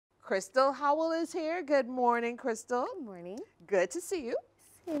Crystal Howell is here. Good morning, Crystal. Good morning. Good to see you.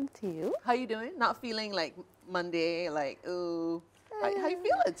 Same to you. How you doing? Not feeling like Monday, like, ooh. How you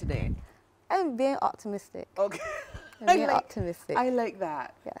feeling today? I'm being optimistic. Okay. I'm being optimistic. I like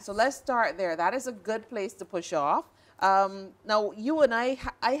that. Yes. So let's start there. That is a good place to push off. Now, you and I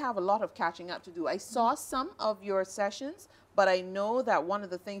have a lot of catching up to do. I saw some of your sessions, but I know that one of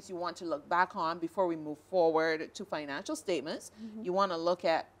the things you want to look back on before we move forward to financial statements, you want to look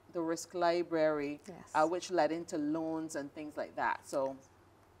at the risk library, Yes. which led into loans and things like that. So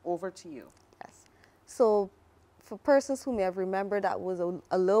over to you. Yes. So for persons who may have remembered, that was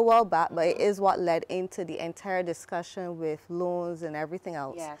a little while back, but it is what led into the entire discussion with loans and everything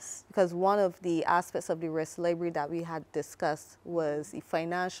else. Yes. Because one of the aspects of the risk library that we had discussed was the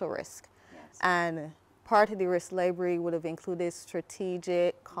financial risk. Yes. And part of the risk library would have included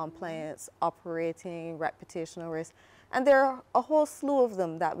strategic, compliance, operating, reputational risk. And there are a whole slew of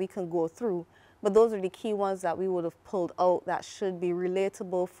them that we can go through. But those are the key ones that we would have pulled out that should be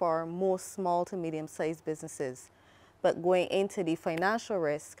relatable for most small to medium-sized businesses. But going into the financial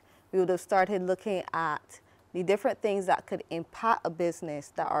risk, we would have started looking at the different things that could impact a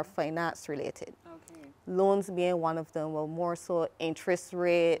business that are finance related. Okay. Loans being one of them, well, more so interest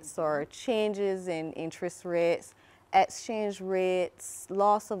rates or changes in interest rates, exchange rates,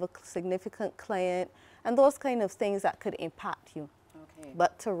 loss of a significant client, and those kind of things that could impact you. Okay.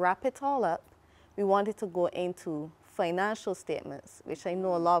 But to wrap it all up, we wanted to go into financial statements, which I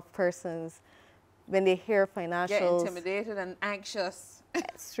know a lot of persons, when they hear financials, Get intimidated and anxious.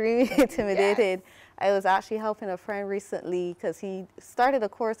 extremely intimidated. Yes. I was actually helping a friend recently because he started a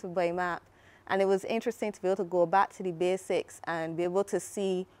course with ByMap, and it was interesting to be able to go back to the basics and be able to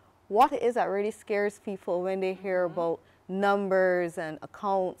see what it is that really scares people when they hear about numbers and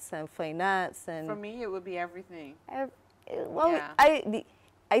accounts and finance. And For me, it would be everything. well, Yeah.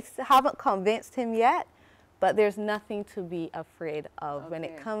 I haven't convinced him yet, but there's nothing to be afraid of when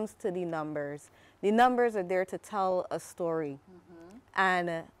it Okay. comes to the numbers. The numbers are there to tell a story.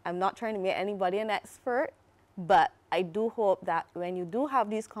 And I'm not trying to make anybody an expert, but I do hope that when you do have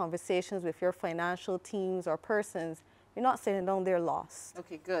these conversations with your financial teams or persons, you're not sitting down there lost.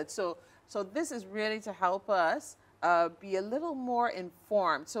 Okay, good. So this is really to help us be a little more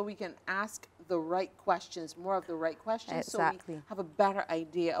informed so we can ask the right questions, more of the right questions, so Exactly. we have a better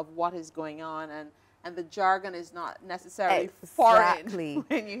idea of what is going on, and the jargon is not necessarily foreign Exactly.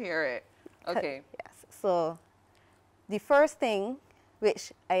 when you hear it. Okay. Yes. So the first thing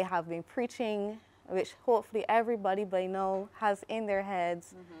which I have been preaching, which hopefully everybody by now has in their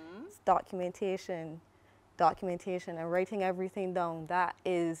heads, is documentation. Documentation and writing everything down. That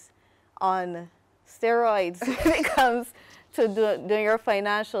is on steroids when it comes to doing your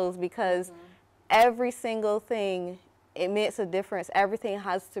financials, because every single thing, it makes a difference. Everything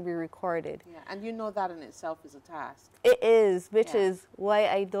has to be recorded. Yeah, and you know that in itself is a task. It is, which Yeah. is why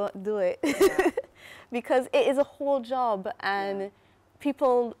I don't do it. Yeah. Because it is a whole job, and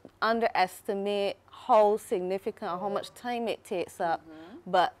people underestimate how significant, how much time it takes up.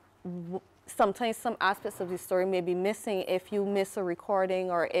 But sometimes some aspects of the story may be missing if you miss a recording,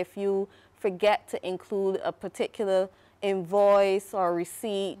 or if you forget to include a particular invoice or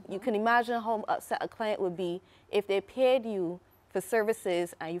receipt. You can imagine how upset a client would be if they paid you for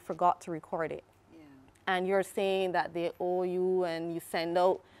services and you forgot to record it. Yeah. And you're saying that they owe you, and you send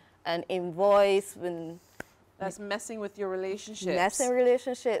out an invoice when That's messing with your relationships. messing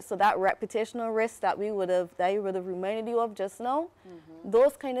relationships. So that reputational risk that you would have reminded you of just now,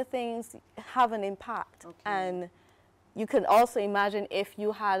 those kind of things have an impact. Okay. And you can also imagine if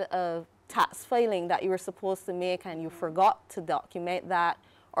you had a tax filing that you were supposed to make and you forgot to document that,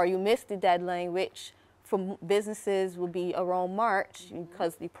 or you missed the deadline, which for businesses would be around March,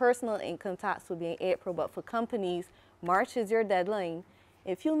 because the personal income tax would be in April, but for companies, March is your deadline.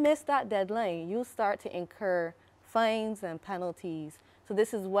 If you miss that deadline, you start to incur fines and penalties. So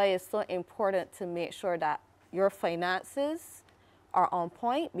this is why it's so important to make sure that your finances are on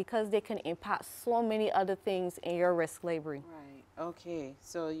point, because they can impact so many other things in your risk library. Right. Okay.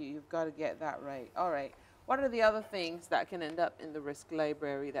 So you've got to get that right. All right. What are the other things that can end up in the risk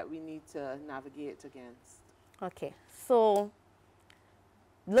library that we need to navigate against? Okay, so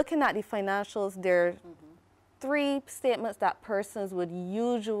looking at the financials, there are 3 statements that persons would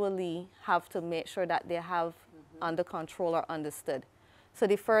usually have to make sure that they have under control or understood. So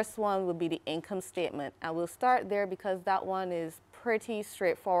the first one would be the income statement, and we'll start there because that one is pretty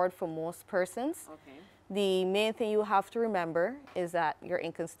straightforward for most persons. Okay. The main thing you have to remember is that your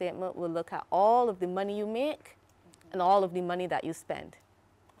income statement will look at all of the money you make and all of the money that you spend.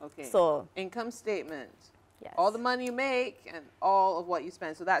 Okay. So income statement. Yes. All the money you make and all of what you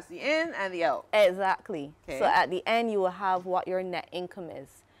spend. So that's the in and the out. Exactly. Okay. So at the end, you will have what your net income is.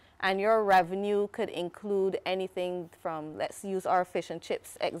 And your revenue could include anything from, let's use our fish and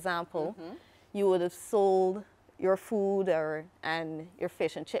chips example. You would have sold your food and your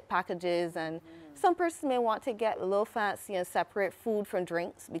fish and chip packages, and some person may want to get a little fancy and separate food from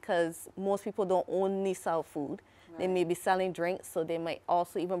drinks, because most people don't only sell food. Right. They may be selling drinks, so they might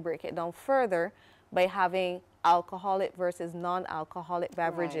also even break it down further by having alcoholic versus non-alcoholic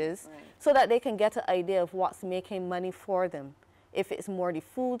beverages, right. So that they can get an idea of what's making money for them. If it's more the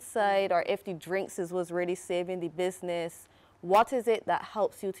food side, or if the drinks is what's really saving the business, what is it that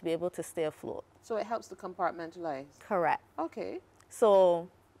helps you to be able to stay afloat? So it helps to compartmentalize. Correct. Okay. So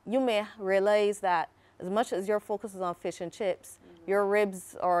you may realize that as much as your focus is on fish and chips, your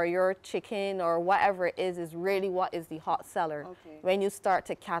ribs or your chicken or whatever it is really what is the hot seller. Okay. When you start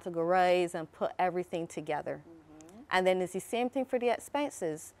to categorize and put everything together. And then it's the same thing for the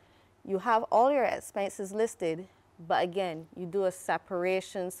expenses. You have all your expenses listed, but again, you do a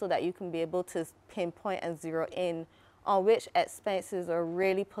separation so that you can be able to pinpoint and zero in on which expenses are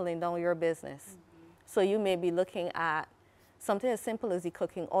really pulling down your business. So you may be looking at something as simple as the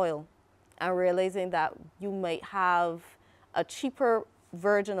cooking oil and realizing that you might have a cheaper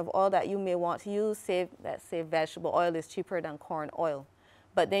version of oil that you may want to use. Say, let's say vegetable oil is cheaper than corn oil.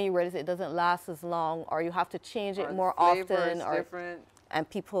 But then you realize it doesn't last as long, or you have to change it more often. Or different. And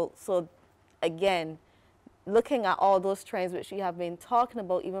people, so again, looking at all those trends which you have been talking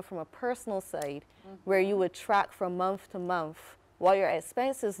about, even from a personal side, where you would track from month to month what your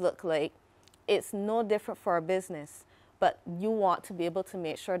expenses look like, it's no different for a business. But you want to be able to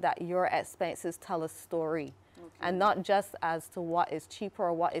make sure that your expenses tell a story. And not just as to what is cheaper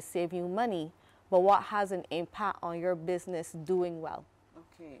or what is saving you money, but what has an impact on your business doing well.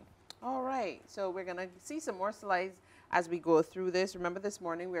 Okay. All right. So we're going to see some more slides as we go through this. Remember, this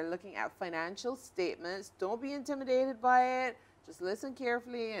morning we're looking at financial statements. Don't be intimidated by it. Just listen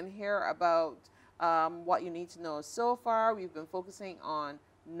carefully and hear about what you need to know. So far, we've been focusing on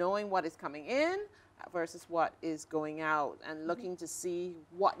knowing what is coming in versus what is going out, and looking to see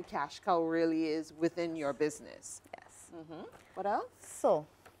what the cash cow really is within your business. Yes. What else? So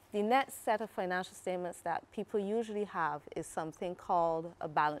the next set of financial statements that people usually have is something called a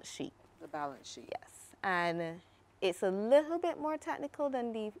balance sheet. The balance sheet. Yes. And it's a little bit more technical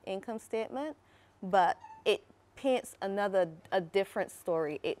than the income statement, but it paints a different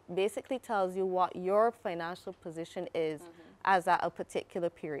story. It basically tells you what your financial position is as at a particular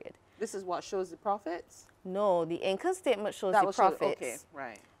period. This is what shows the profits? No, the income statement shows the profits. Okay,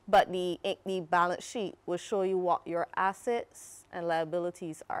 right. But the balance sheet will show you what your assets and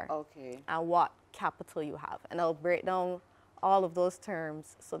liabilities are. Okay. And what capital you have. And I'll break down all of those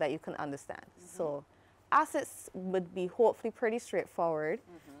terms so that you can understand. So assets would be hopefully pretty straightforward.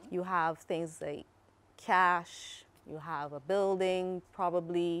 You have things like cash, you have a building,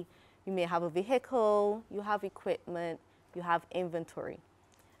 probably, you may have a vehicle, you have equipment, you have inventory.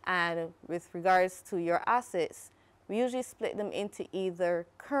 And with regards to your assets, we usually split them into either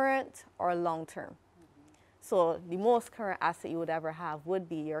current or long-term. So the most current asset you would ever have would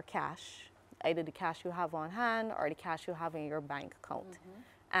be your cash, either the cash you have on hand or the cash you have in your bank account.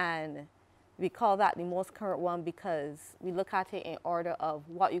 And we call that the most current one because we look at it in order of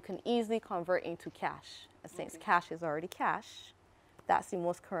what you can easily convert into cash. And since cash is already cash, that's the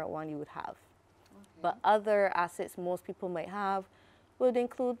most current one you would have. But other assets most people might have would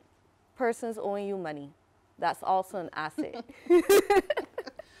include persons owing you money. That's also an asset. And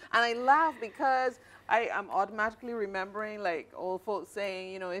I laugh because I'm automatically remembering like old folks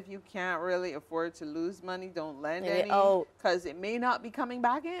saying, you know, if you can't really afford to lose money, don't lend any, because it may not be coming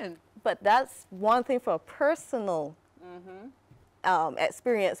back in. But that's one thing for a personal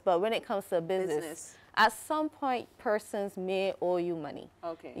experience. But when it comes to business, at some point, persons may owe you money.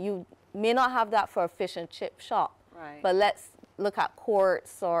 Okay. You may not have that for a fish and chip shop. Right. But let's look at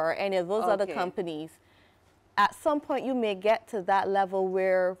Courts or any of those other companies. At some point, you may get to that level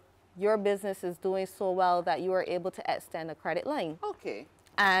where your business is doing so well that you are able to extend a credit line. Okay.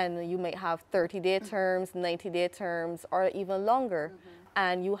 And you might have 30-day terms, 90-day terms, or even longer.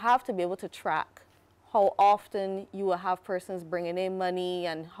 And you have to be able to track how often you will have persons bringing in money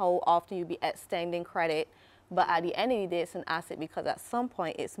and how often you'll be extending credit But at the end of the day, it's an asset because at some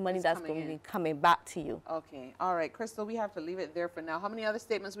point, it's money that's going to be coming back to you. Okay. All right. Crystal, we have to leave it there for now. How many other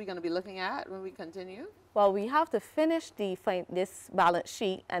statements are we going to be looking at when we continue? Well, we have to finish this balance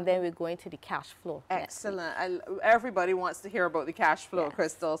sheet, and then we're going to the cash flow. Excellent. Everybody wants to hear about the cash flow, Yes.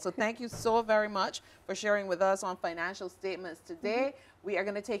 Crystal. So thank you so very much for sharing with us on financial statements today. We are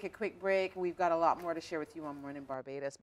going to take a quick break. We've got a lot more to share with you on Morning Barbados.